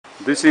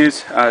This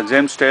is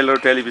James Tailor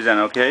television,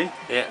 okay?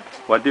 Yeah.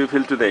 What do you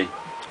feel today?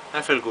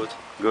 I feel good.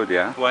 Good,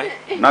 yeah? Why?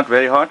 Not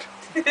very hot?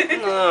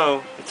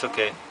 No, it's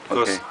okay.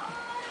 Because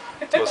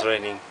Okay. it was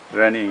raining.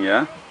 Raining,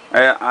 yeah?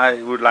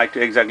 I would like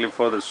to exactly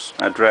for this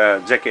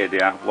jacket,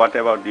 yeah? What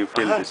about you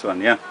feel this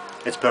one, yeah?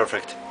 It's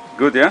perfect.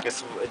 Good, yeah?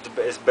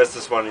 It's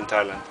bestest one in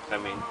Thailand. I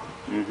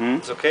mean,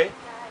 it's okay.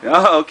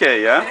 Yeah,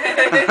 okay,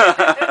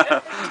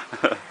 yeah?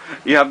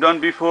 You have done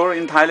before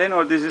in Thailand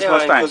or this is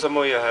first time? In Koh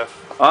Samui I have.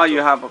 Oh, you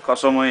have a Koh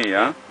Samui,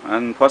 yeah?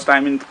 And first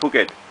time in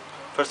Phuket?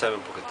 First time in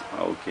Phuket.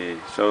 Okay,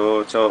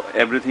 so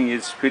everything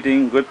is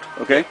fitting good,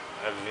 okay?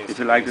 Everything's If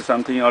you like to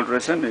something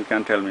alteration, you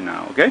can tell me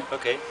now, okay?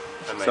 Okay.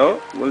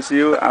 So, we'll see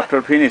you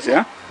after finish,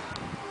 yeah?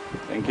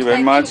 Thank you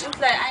very much.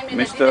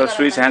 Mr.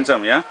 Swiss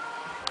Handsome, yeah?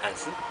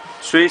 Handsome?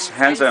 Swiss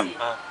Handsome.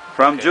 Ah,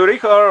 From okay.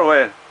 Zurich or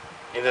where?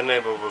 In the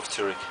neighborhood of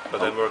Zurich,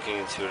 but I'm working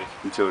in Zurich.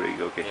 Zurich,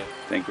 okay. Yeah.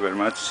 Thank you very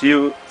much. See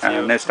you, See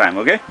you. next time,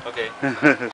 okay? Okay.